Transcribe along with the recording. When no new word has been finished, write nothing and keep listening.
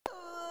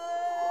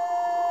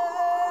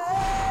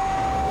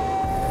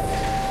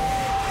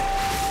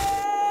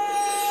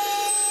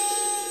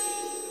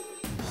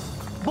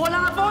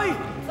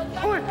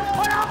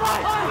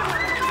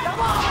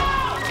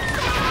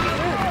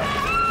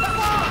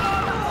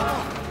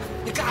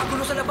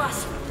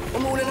labas!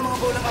 Umuulan ng mga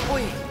bolang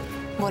apoy.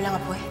 Bolang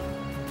apoy?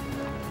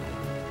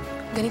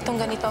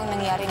 Ganitong-ganito ang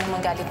nangyari nang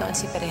manggalit noon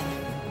si Pirena.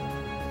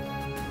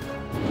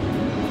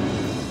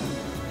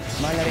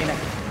 Mahal na Reyna,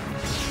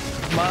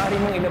 maaari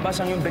mong ilabas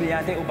ang iyong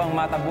brilyante upang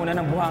matabunan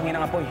ng buhangin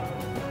ng apoy.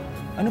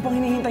 Ano pang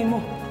hinihintay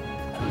mo?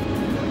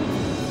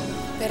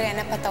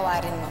 Pirena,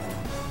 patawarin mo ako.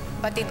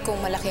 Batid kong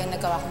malaki ang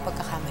nagawa kong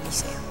pagkakamali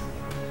sa'yo.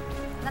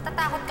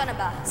 Natatakot ka na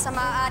ba sa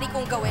maaari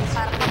kong gawin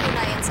para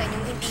patunayan sa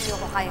inyong hindi niyo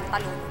ko kayang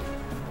talunin?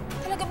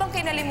 Talaga bang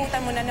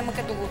kinalimutan mo na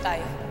magkadugo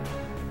tayo?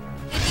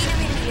 Hindi na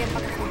mimili ang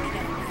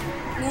pagkakulinan.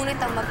 Ngunit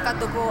ang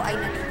magkadugo ay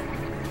nalilin.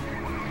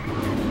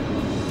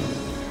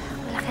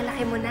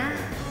 Malaki-laki mo na.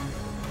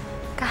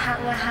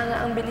 Kahanga-hanga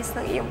ang bilis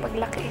ng iyong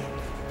paglaki.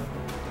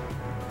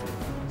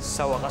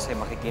 Sa wakas ay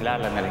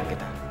makikilala na rin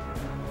kita.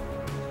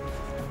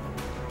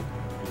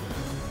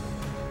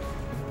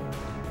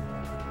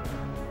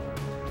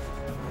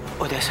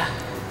 Odessa.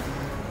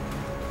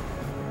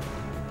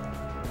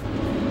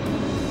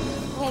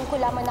 Ngayon ko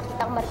lamang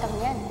nakita ang markang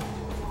yan.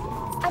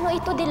 Ano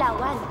ito,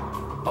 dilawan?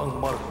 Ang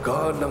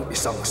marka ng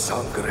isang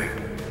sangre.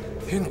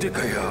 Hindi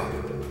kaya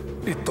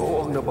ito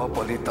ang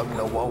nababalitang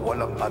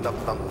nawawalang anak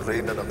ng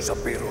reyna ng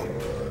Sapiro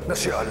na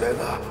si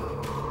Alena.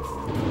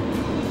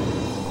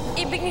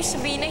 Ibig niyo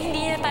sabihin na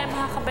hindi na tayo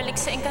makakabalik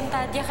sa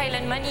Encantadia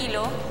kailanman,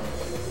 Ilo?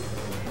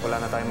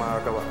 Wala na tayong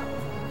magagawa.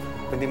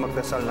 Kundi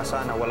magdasal na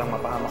sana walang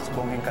mapahamak sa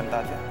buong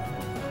Encantadia.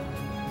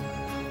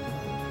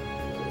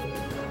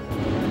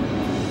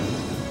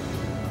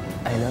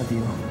 I love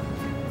you.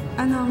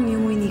 Ano ang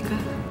iyong winika?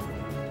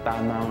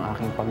 Tama ang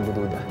aking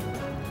pagdududa.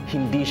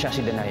 Hindi siya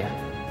si Danaya.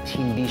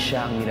 Hindi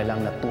siya ang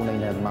nilalang na tunay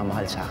na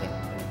nagmamahal sa akin.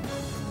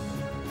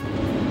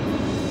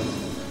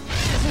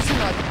 Sa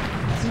susunod,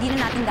 hindi na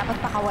natin dapat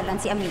pakawalan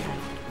si Amihan.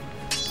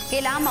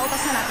 Kailangan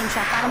mautas na natin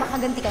siya para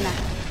makaganti ka na.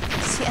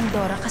 Si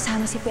Andorra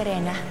kasama si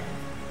Pirena.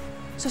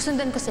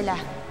 Susundan ko sila.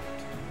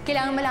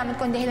 Kailangan malaman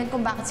ko ang dahilan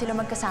kung bakit sila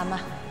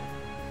magkasama.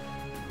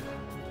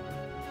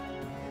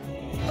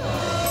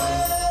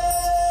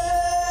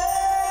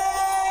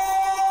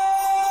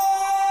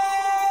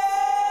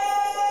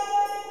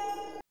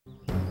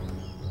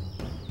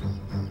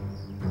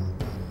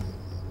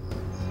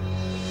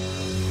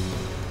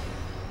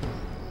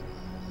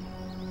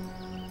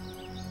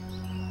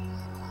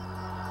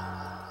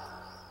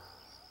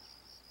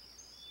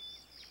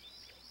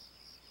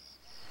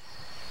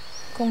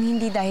 Kung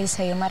hindi dahil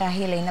sa'yo,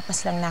 marahil ay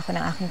napaslang na ako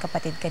ng aking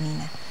kapatid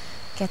kanina.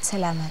 Kaya't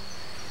salamat.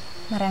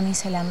 Maraming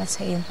salamat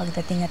sa iyong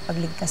pagdating at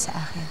pagligtas sa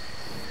akin.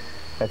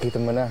 Nakita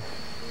mo na,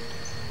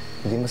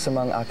 hindi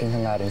masama ang aking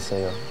hangarin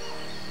sa'yo.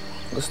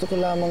 Gusto ko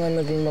lamang ang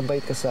naging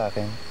mabait ka sa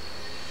akin.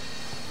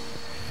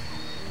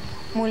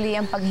 Muli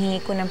ang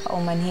paghingi ko ng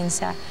paumanhin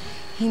sa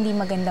hindi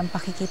magandang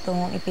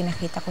pakikitungong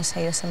ipinakita ko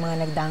sa'yo sa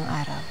mga nagdaang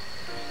araw.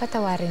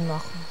 Patawarin mo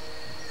ako.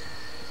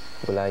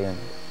 Wala yan.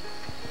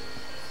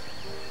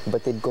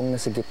 Batid kong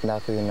nasa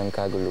gitna ko yun ng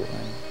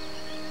kaguluhan.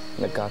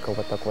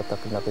 Nagkakawatak-watak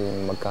na ko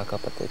yun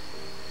magkakapatid.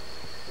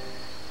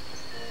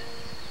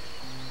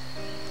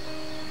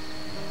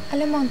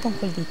 Alam mo ang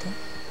tungkol dito?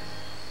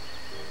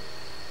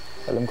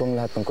 Alam kong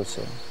lahat tungkol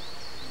sa'yo.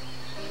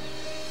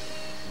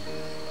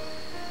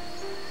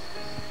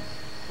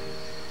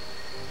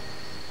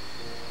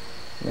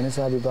 May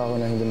nasabi ba ako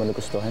na hindi mo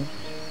nagustuhan?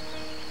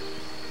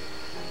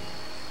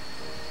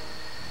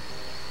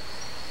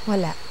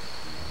 Wala.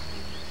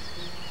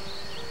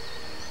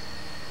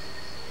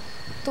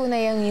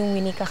 Tunay ang iyong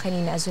winika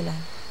kanina, Azulan.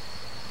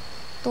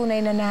 Tunay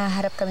na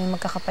nahaharap kami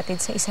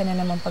magkakapatid sa isa na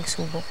namang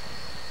pagsubok.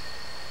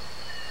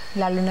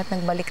 Lalo na't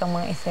nagbalik ang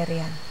mga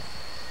Etherian.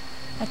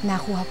 At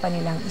nakuha pa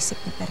nila ang isip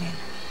ni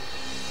Pirena.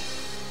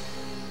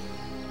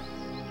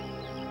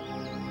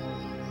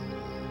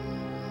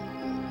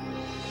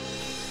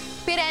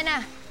 Pirena!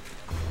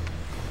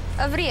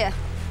 Avria,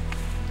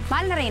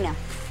 mahal na Reyna.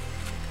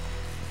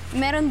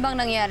 Meron bang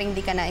nangyaring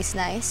di ka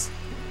nais-nais?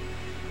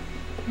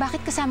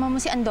 Bakit kasama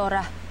mo si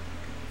Andorra?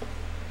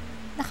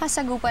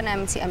 Nakasagupa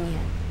namin si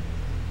Amihan.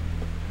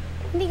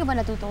 Hindi ka ba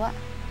natutuwa?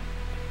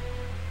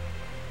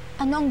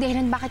 Ano ang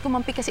dahilan bakit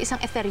kumampi ka sa isang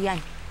Etherian?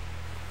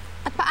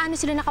 At paano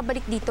sila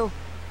nakabalik dito?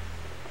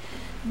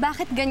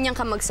 Bakit ganyan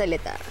ka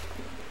magsalita?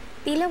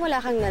 Tila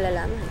wala kang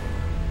nalalaman.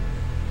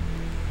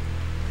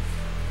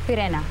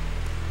 Pirena,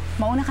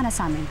 mauna ka na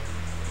sa amin.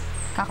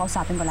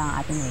 Kakausapin ko lang ang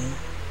ating Reyna.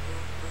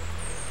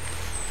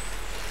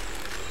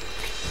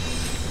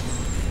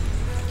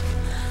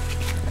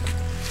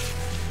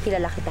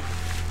 Kilala kita.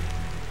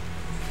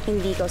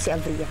 Hindi ikaw si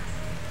Avria.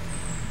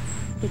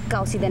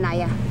 Ikaw si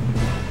Danaya.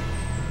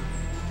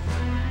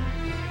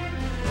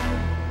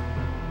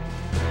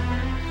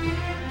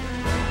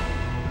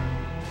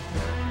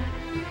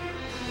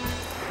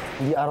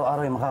 Hindi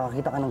araw-araw ay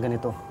makakakita ka ng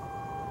ganito.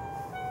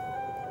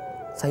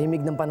 Sa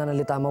himig ng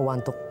pananalita mo,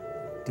 Wantok,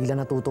 tila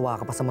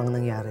natutuwa ka pa sa mga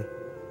nangyari.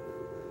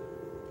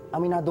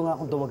 Aminado nga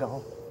akong duwag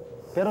ako.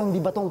 Pero hindi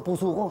ba tong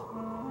puso ko?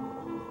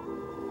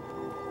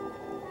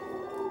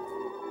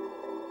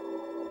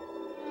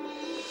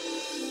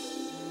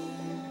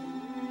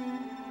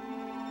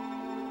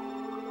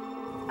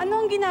 Ano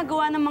ang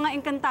ginagawa ng mga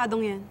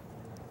engkantadong yan?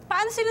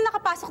 Paano sila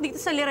nakapasok dito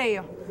sa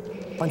Lireo?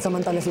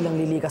 Pansamantala silang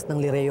lilikas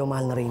ng Lireo,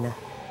 mahal na Reyna.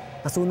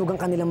 Nasunog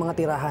ang kanilang mga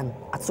tirahan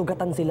at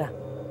sugatan sila.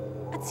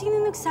 At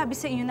sino nagsabi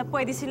sa inyo na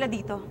pwede sila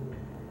dito?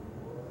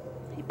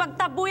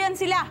 Ipagtabuyan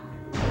sila!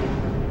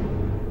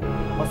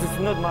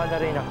 Masusunod, mahal na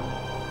Reyna.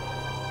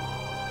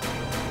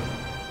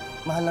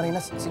 Mahal na Reyna,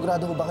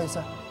 sigurado ho ba kayo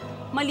sa...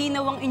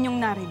 Malinaw ang inyong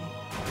narinig.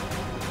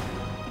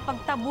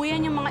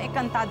 Ipagtabuyan yung mga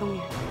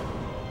Encantadong yan.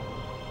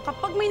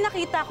 Kapag may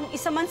nakita akong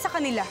isa man sa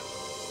kanila,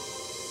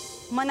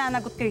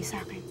 mananagot kayo sa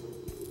akin.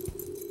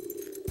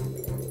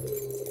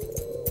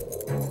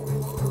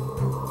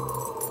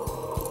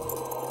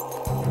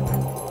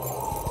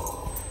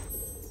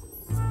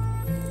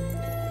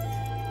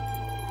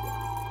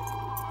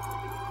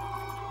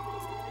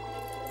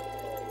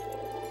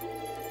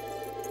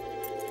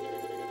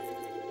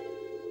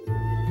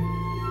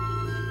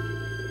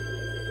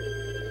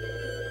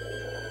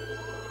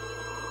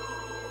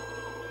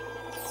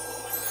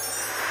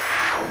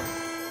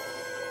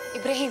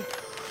 Ibrahim.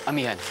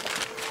 Amihan,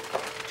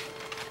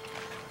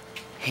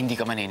 hindi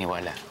ka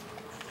maniniwala.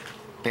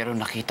 Pero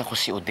nakita ko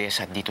si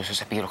Odessa dito sa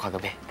Sapiro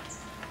kagabi.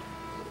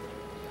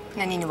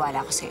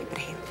 Naniniwala ako sa'yo,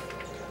 Ibrahim.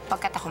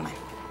 Pagkat ako man,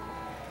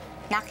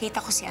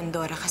 nakita ko si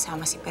Andorra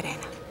kasama si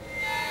Pirena.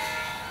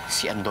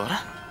 Si Andorra?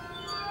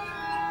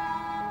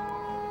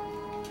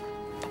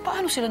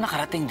 Paano sila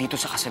nakarating dito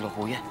sa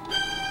kasalukuyan?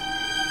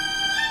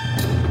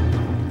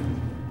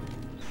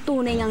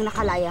 Tunay ngang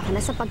nakalaya ka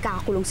na sa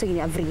pagkakakulong sa ni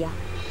Etheria.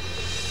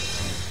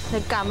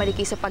 Nagkamali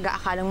kayo sa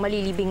pag-aakalang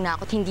malilibing na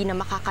ako at hindi na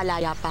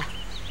makakalaya pa.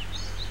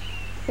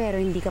 Pero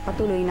hindi ka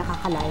patuloy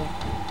nakakalaya.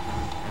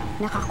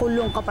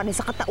 Nakakulong ka pa rin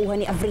sa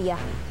katauhan ni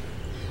Etheria.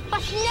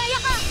 Pasinaya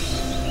ka!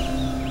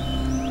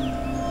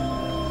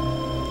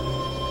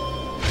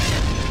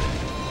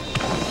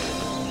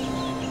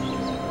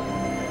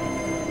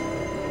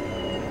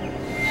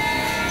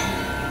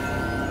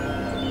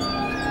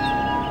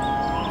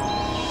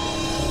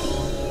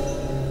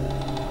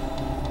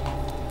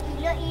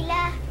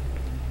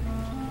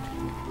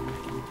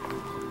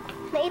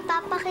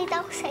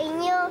 Ipapakita ko sa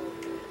inyo.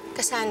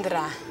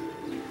 Cassandra,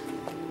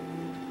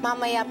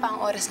 mamaya pa ang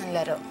oras ng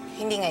laro.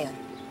 Hindi ngayon.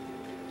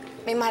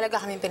 May mahalaga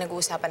kaming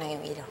pinag-uusapan ng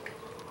iyong ilaw.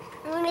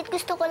 Ngunit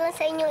gusto ko lang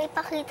sa inyo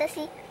ipakita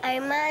si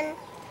Arman.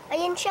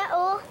 Ayan siya,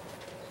 oh.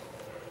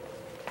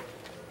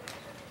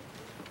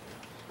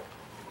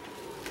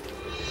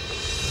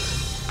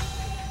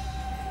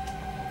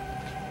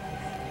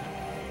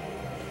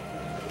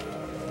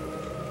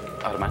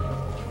 Arman?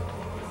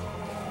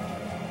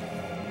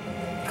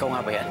 Ikaw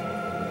nga ba yan?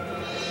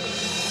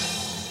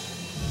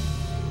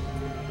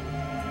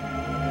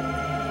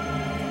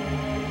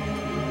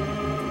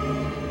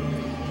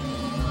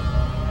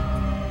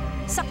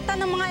 Sakta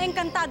ng mga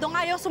Encantadong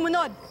ayaw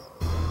sumunod.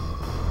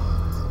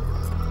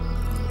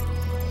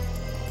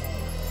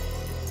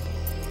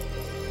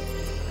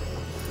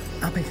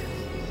 Ape,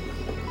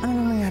 ano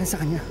nang nangyari sa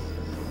kanya?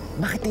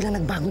 Bakit tila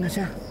nagbago na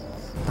siya?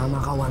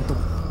 Tama ka,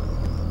 Wantok.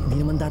 Hindi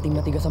naman dating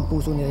matigas ang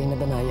puso ni Reyna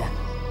Danaya.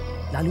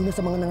 Lalo na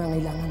sa mga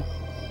nangangailangan.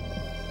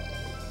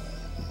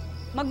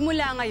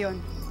 Magmula ngayon,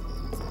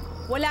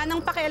 wala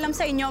nang pakialam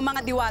sa inyo,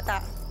 mga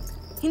diwata.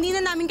 Hindi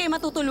na namin kayo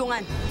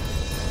matutulungan.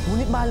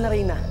 Ngunit mahal na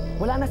Reyna,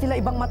 wala na sila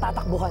ibang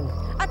matatakbuhan.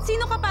 At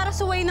sino ka para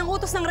suwayin ng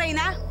utos ng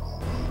Reyna?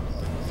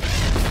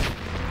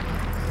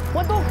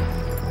 Wantok!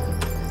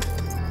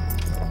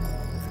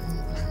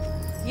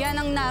 Yan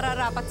ang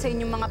nararapat sa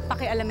inyong mga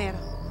pakialamero.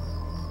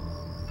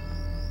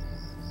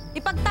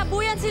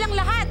 Ipagtabuyan silang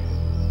lahat!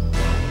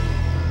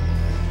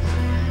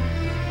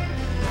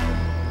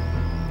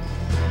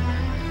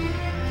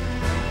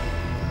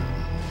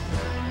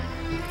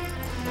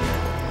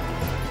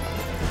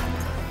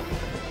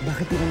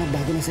 Bakit di ba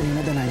nagbago na si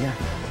Reyna Danaya?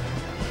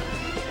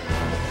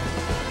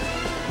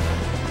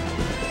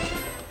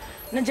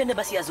 Nandyan na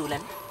ba si Azulan?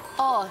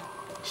 Oo,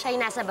 siya'y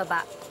nasa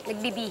baba.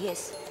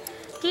 Nagbibihis.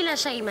 Tila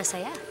siya'y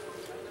masaya.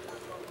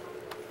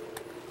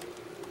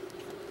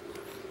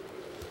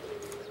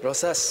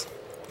 Rosas,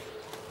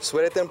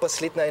 swerte ang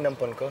paslit na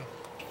inampon ko.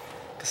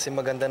 Kasi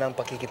maganda na ang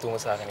pakikitungo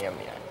sa akin ni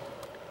Amihan.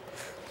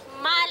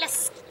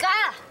 Malas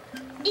ka!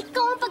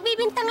 Ikaw ang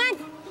pagbibintangan!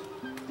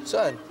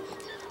 Saan?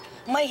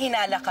 May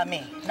hinala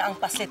kami na ang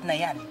paslit na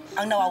yan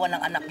ang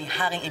nawawalang anak ni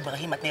Haring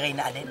Ibrahim at ni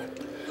Reyna Alena.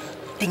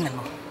 Tingnan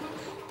mo.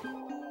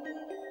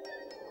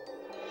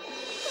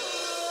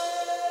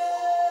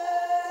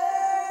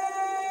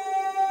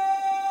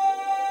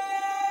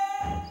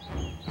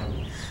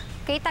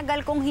 Kay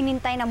tagal kong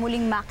hinintay na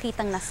muling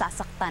makitang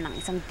nasasaktan ng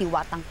isang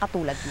diwatang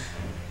katulad mo.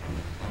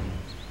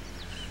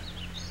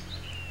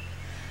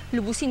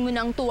 Lubusin mo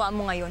na ang tuwa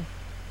mo ngayon.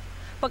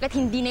 Pagkat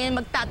hindi na yan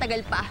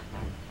magtatagal pa.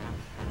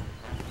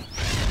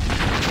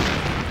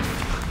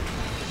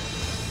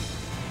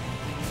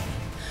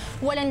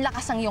 Walang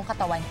lakas ang iyong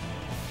katawan.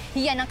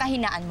 Yan ang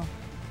kahinaan mo.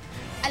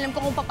 Alam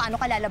ko kung paano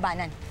ka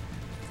lalabanan.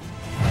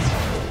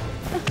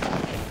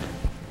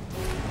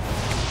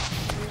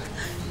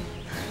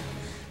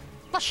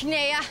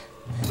 Pashnea!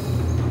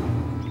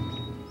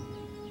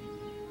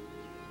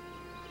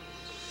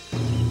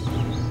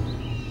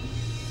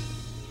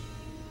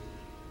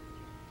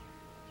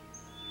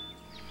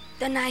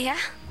 Danaya?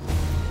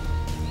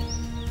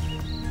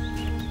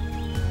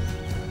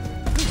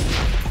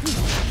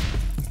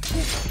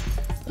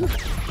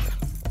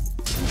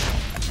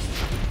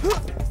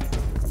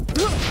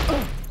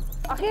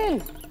 Akil!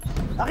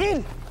 Akil!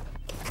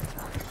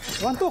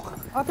 Wantok,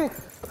 ate.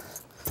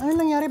 Ano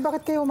nangyari?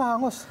 Bakit kayo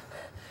umahangos?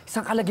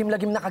 Isang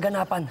kalagim-lagim na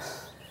kaganapan.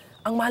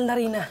 Ang mahal na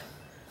Reyna.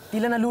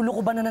 Tila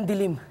nalulukuban na ng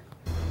dilim.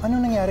 Ano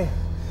nangyari?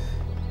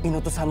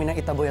 Inutos sa amin ng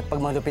Itaboy at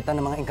pagmalupitan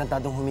ng mga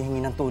engkantadong humihingi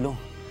ng tulong.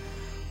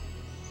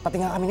 Pati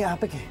nga kami ni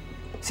Apek eh.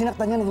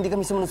 Sinaktan niya nung hindi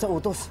kami sumunod sa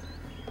utos.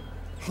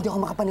 Hindi ako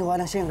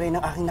makapaniwalang siya yung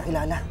Reyna ng aking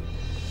nakilala.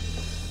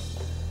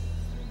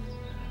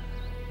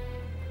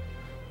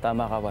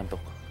 Tama ka,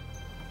 Wantok.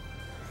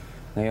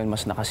 Ngayon,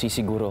 mas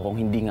nakasisiguro kung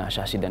hindi nga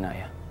siya si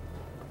Danaya.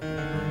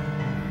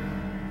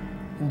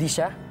 Hindi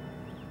siya?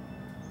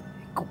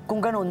 Kung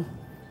ganun,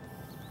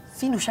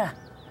 sino siya?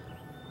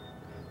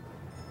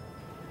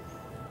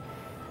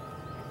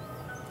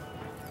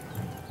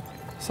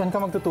 Saan ka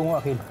magtutungo,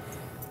 Akil?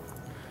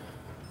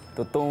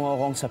 Tutungo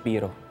akong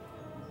Sapiro.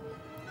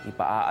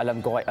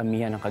 Ipaalam ko kay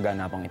Amihan ang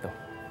kaganapang ito.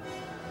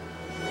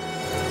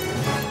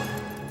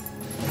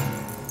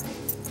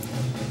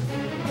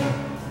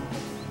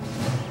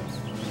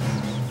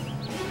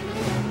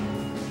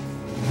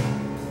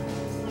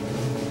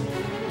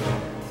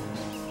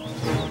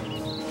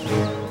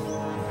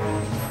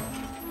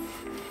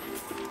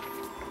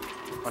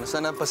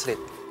 Saan ang paslit?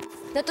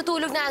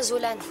 Natutulog na,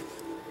 Azulan.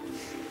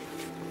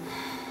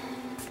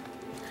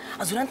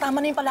 Azulan, tama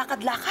na yung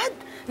palakad-lakad.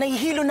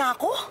 Nahihilo na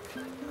ako.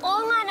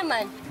 Oo nga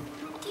naman.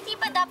 Hindi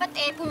ba dapat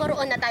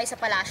pumaroon na tayo sa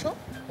palasyo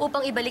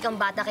upang ibalik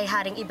ang bata kay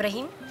Haring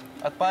Ibrahim?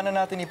 At paano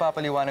natin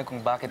ipapaliwanag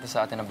kung bakit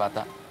sa atin ang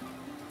bata?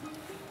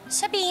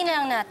 Sabihin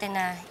na lang natin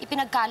na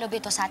ipinagkalob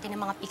ito sa atin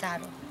ng mga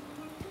pikaro.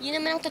 Yun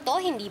naman ang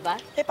totoo, hindi ba?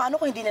 Paano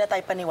kung hindi nila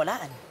tayo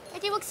paniwalaan?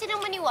 Di wag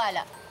silang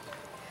maniwala.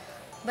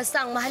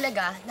 Basta ang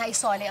mahalaga na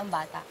isole ang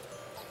bata.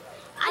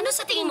 Ano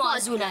sa tingin mo,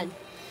 Azulan?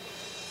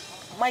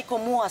 May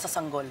kumuha sa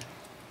sanggol.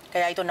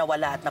 Kaya ito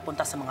nawala at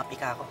napunta sa mga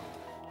pikaro.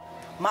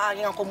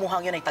 Maaaring ang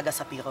kumuhang yun ay taga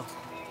Sapiro.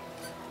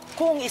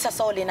 Kung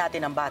isasole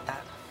natin ang bata,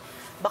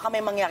 baka may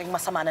mangyaring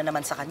masama na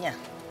naman sa kanya.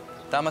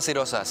 Tama si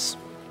Rosas.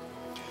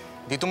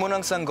 Dito muna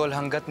ang sanggol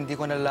hanggat hindi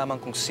ko nalalaman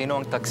kung sino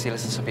ang tagsil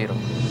sa Sapiro.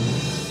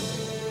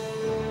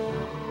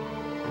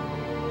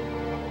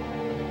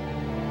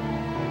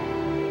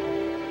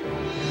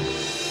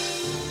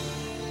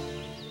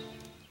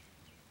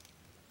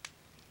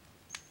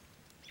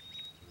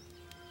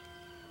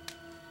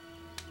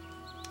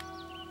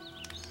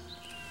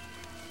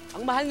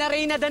 Ang mahal na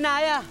Reyna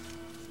Danaya!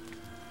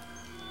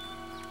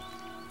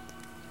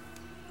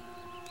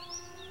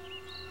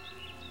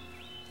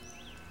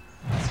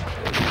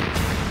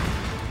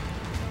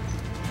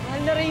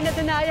 Mahal na Reyna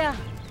Danaya!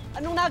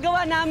 Anong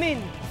nagawa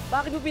namin?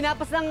 Bakit mo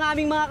pinapaslang ang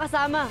aming mga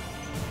kasama?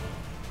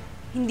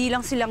 Hindi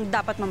lang silang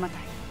dapat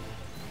mamatay,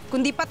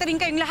 kundi pati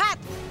rin kayong lahat!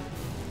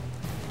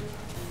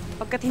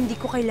 Pagkat hindi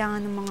ko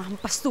kailangan ng mga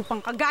hampastupang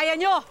kagaya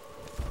nyo!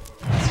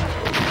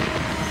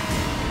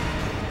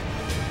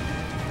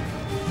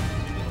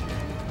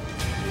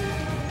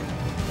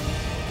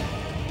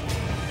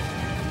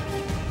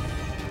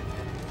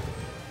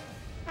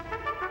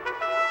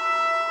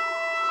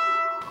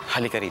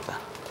 Halika rito.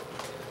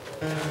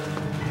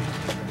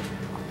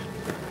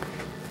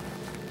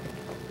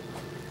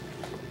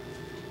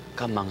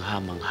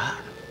 Kamangha-mangha.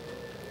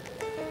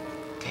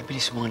 Kaya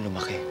bilis mo nga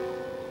lumaki.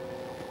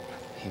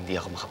 Hindi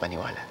ako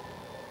makapaniwala.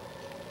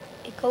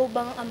 Ikaw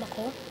bang ama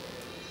ko?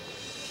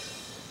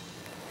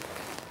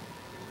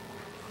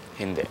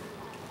 Hindi.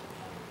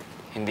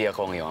 Hindi ako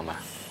ang iyong ama.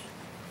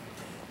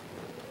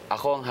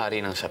 Ako ang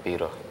hari ng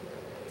Sapiro.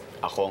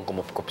 Ako ang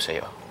kumupkup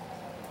sa'yo.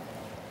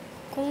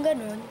 Kung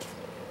ganun,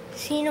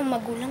 sino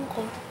magulang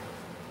ko?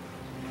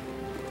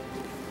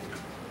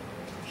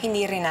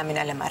 Hindi rin namin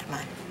alam,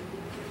 Arman.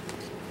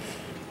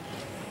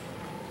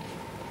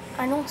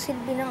 Anong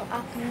silbi ng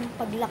aking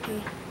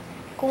paglaki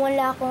kung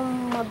wala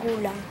akong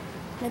magulang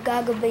na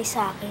gagabay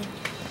sa akin?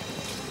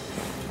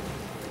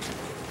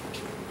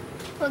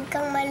 Huwag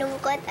kang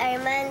malungkot,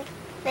 Arman.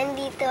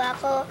 Nandito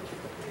ako.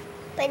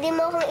 Pwede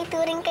mo akong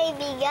ituring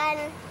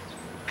kaibigan.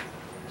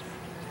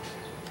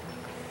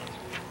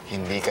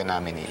 Hindi ka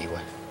namin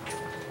iiwan.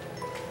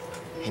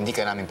 Hindi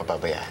ka namin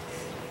papabayaan.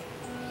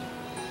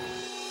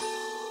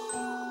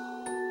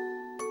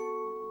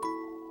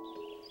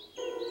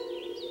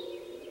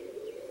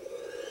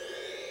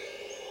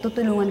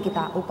 Tutulungan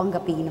kita upang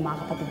gapiin ang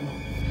mga kapatid mo.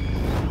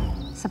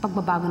 Sa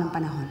pagbabago ng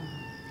panahon,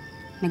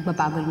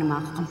 nagbabago rin ang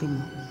mga kakampi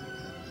mo.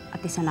 At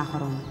isa na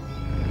ako ron.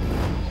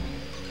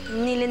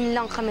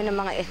 Nilinlang kami ng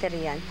mga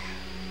Etherian.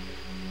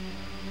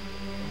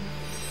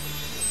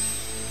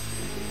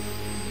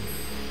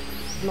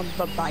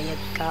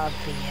 Magbabayad ka,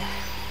 Bea.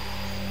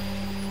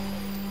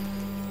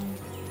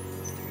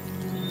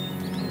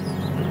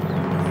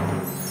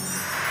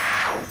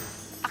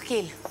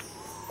 Akil.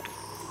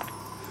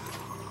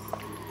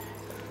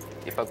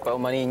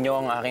 Ipagpaumanin niyo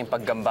ang aking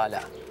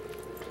paggambala.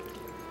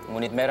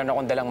 Ngunit meron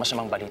akong dalang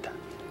masamang balita.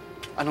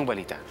 Anong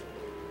balita?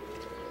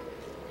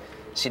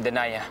 Si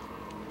Danaya.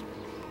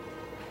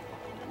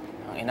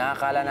 Ang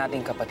inaakala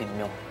nating kapatid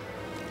nyo,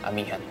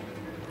 Amihan,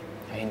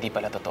 ay hindi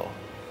pala totoo.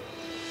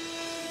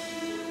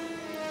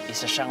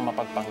 Isa siyang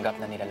mapagpanggap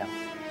na nilalang.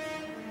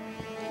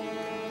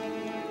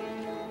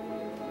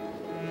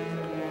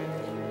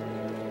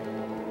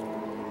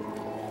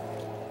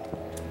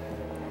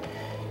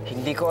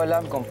 Hindi ko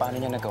alam kung paano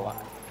niya nagawa.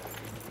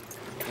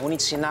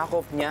 Ngunit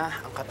sinakop niya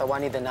ang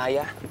katawan ni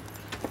Danaya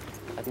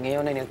at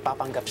ngayon ay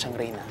nagpapanggap siyang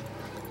reyna.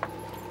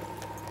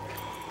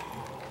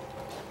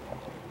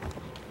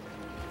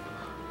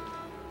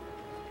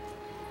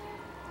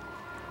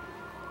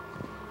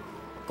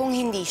 Kung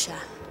hindi siya,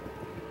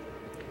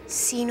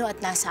 sino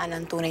at nasaan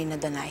ang tunay na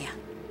Danaya?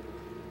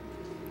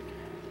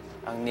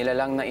 Ang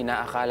nilalang na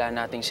inaakala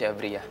nating si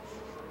Etheria,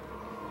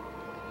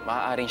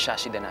 maaaring siya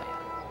si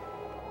Danaya.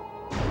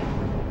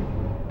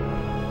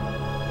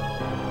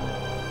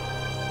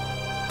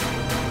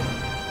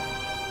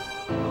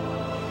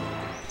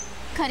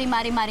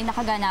 Karimari-mari na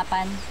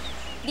kaganapan.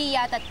 Di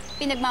yata't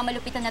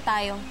pinagmamalupitan na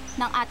tayo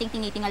ng ating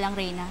tinitingalang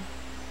reyna.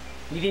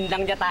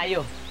 Nilindang niya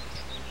tayo.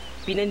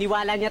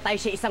 Pinaniwala niya tayo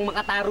sa isang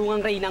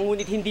makatarungang reyna,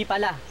 ngunit hindi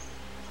pala.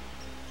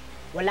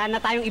 Wala na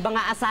tayong ibang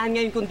aasahan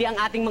ngayon kundi ang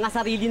ating mga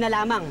sarili na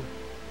lamang.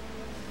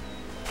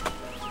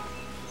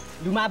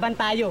 Lumaban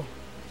tayo.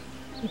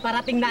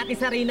 Iparating natin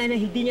sa reyna na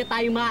hindi niya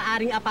tayo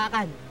maaaring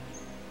apakan.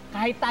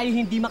 Kahit tayo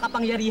hindi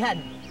makapangyarihan.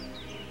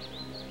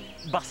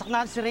 Baksak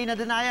natin si Reyna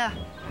Danaya.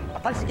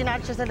 Patalsikin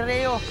natin siya sa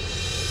Dareo.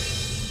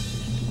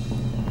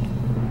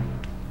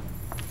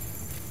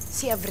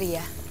 Si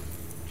Etheria.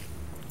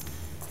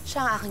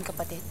 Siya ang aking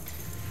kapatid.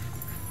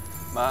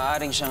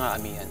 Maaaring siya nga,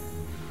 Amihan.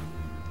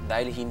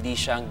 Dahil hindi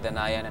siya ang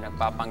Danaya na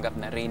nagpapanggap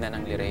na reyna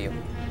ng Lireo.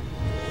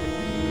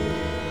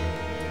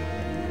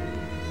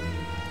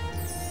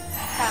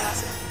 Tama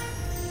siya.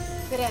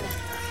 Pirena,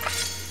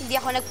 hindi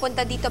ako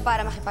nagpunta dito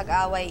para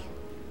makipag-away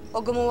o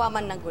gumawa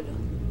man ng gulo.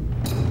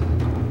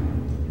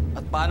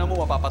 At paano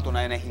mo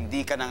mapapatunayan na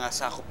hindi ka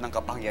nangasakop ng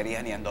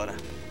kapangyarihan ni Andorra?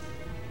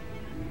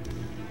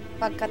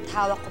 Pagkat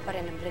hawak ko pa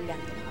rin ang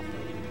brilyante ng apoy.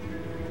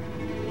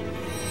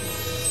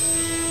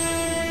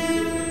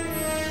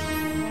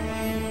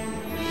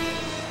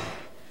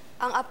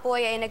 Ang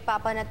apoy ay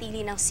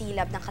nagpapanatili ng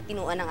silab ng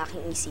katinuan ng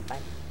aking isipan.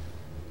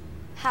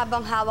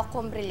 Habang hawak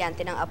ko ang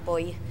brilyante ng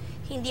apoy,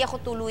 hindi ako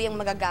tuluyang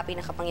magagapi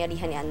ng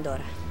kapangyarihan ni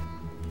Andorra.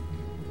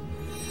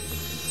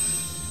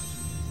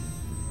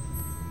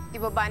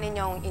 Ibaba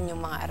ninyo ang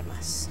inyong mga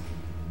armas.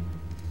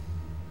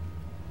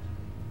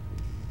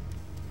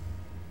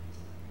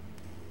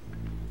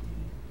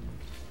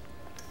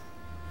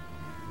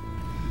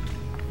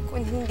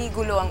 Kung hindi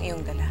gulo ang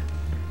iyong dala,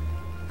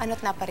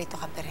 ano't naparito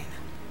ka, Pirena?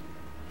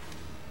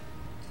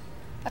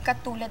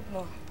 Pagkatulad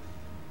mo,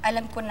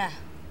 alam ko na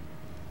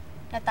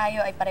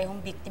tayo ay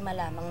parehong biktima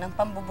lamang ng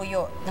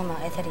pambubuyo ng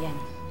mga Etherian.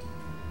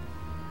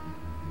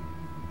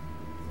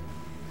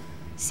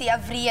 Si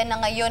Etheria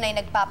na ngayon ay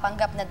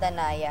nagpapanggap na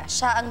Danaya.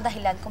 Siya ang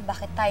dahilan kung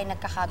bakit tayo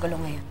nagkakagulo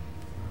ngayon.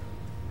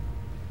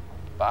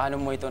 Paano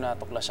mo ito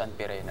natuklasan,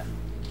 Pirena?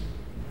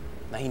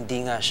 Na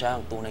hindi nga siya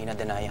ang tunay na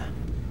Danaya.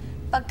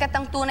 Pagkat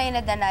ang tunay na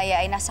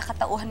Danaya ay nasa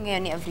katauhan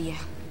ngayon ni Etheria.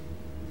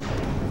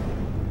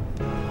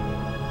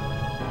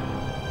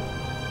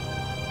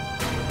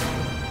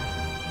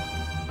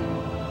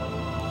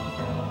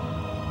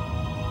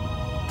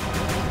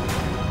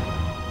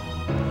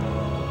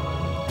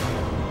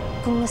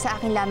 Kung nasa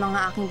akin lamang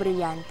ang aking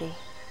brilyante,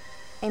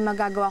 ay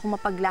magagawa kong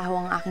mapaglaho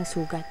ang aking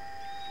sugat.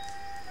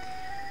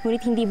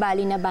 Ngunit hindi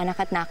bali na banak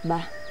at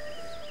nakba.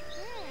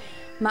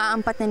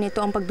 Maaampat na nito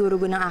ang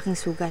pagdurugo ng aking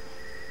sugat.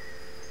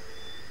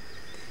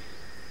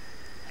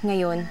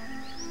 Ngayon,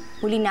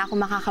 muli na ako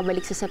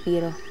makakabalik sa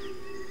Sapiro.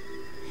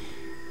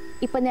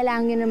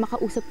 Ipanalangin na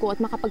makausap ko at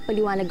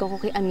makapagpaliwanag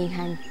ako kay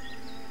Amihan.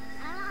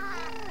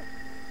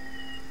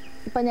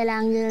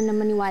 Ipanalangin na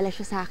maniwala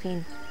siya sa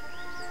akin.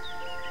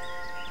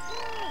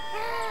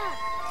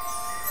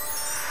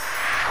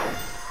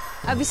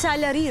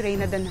 Abisalari,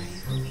 Reyna Danaya.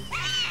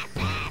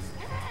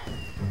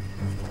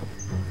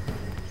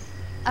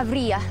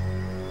 Etheria,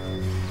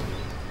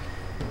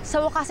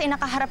 sa wakas ay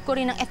nakaharap ko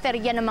rin ng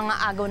Etheria ng mga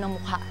agaw ng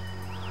mukha.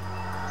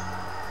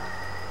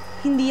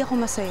 Hindi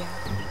ako masaya.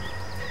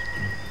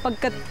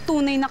 Pagkat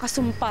tunay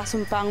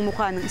nakasumpa-sumpa ang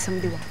mukha ng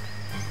isang diwa.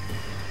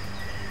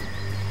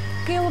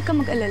 Kaya huwag ka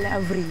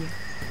mag-alala, Etheria.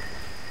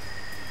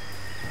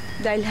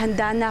 Dahil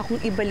handa na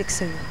akong ibalik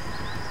sa'yo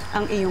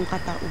ang iyong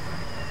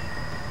katauhan.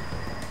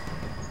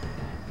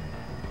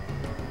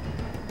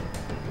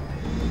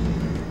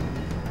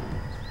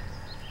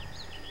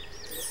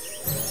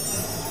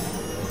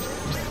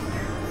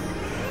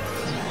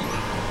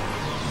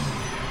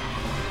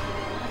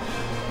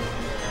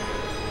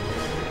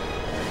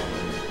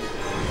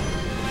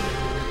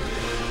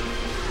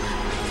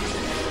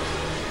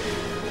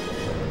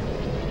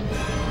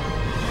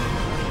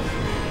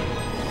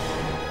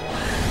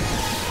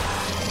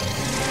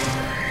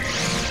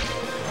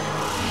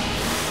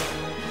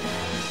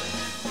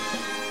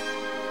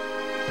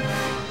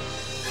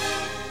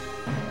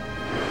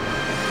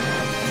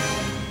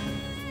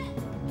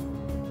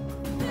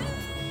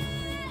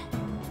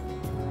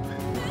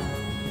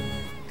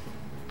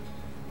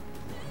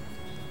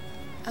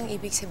 Ang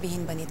ibig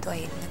sabihin ba nito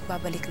ay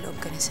nagbabalik loob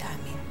ka na sa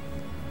amin?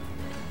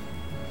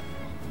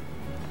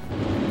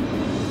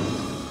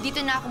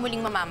 Dito na ako muling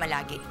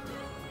mamamalagi.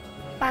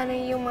 Paano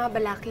yung mga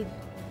balakid?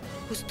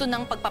 Gusto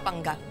ng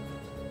pagpapanggap.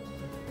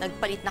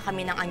 Nagpalit na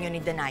kami ng anyo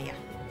ni Danaya.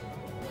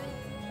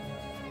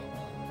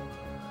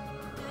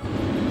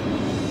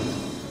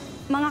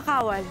 Mga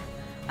kawal,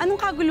 anong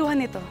kaguluhan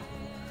nito?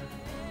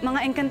 Mga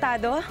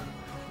engkantado?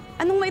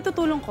 Anong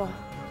maitutulong ko?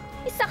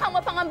 Isa kang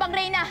mapangambang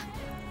reyna!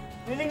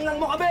 Niling lang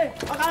mo kami!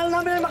 Akala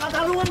namin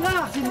makatarungan ka!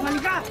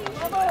 Sinungaling ka!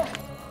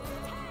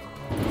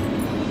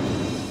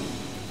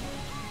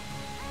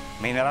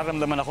 May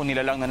nararamdaman ako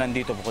nilalang na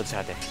nandito bukod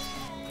sa atin.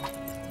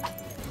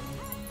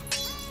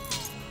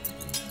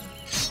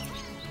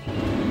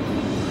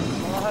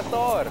 Mga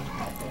hator!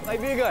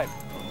 Kaibigan!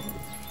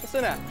 Gusto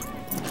na?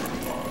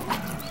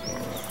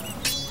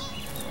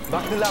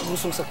 Bakit nila ako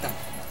gustong saktan?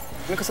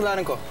 May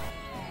kasalanan ko.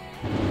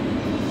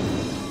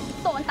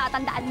 Ito ang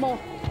tatandaan mo.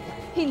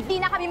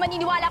 Hindi na kami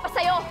maniniwala pa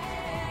sa'yo!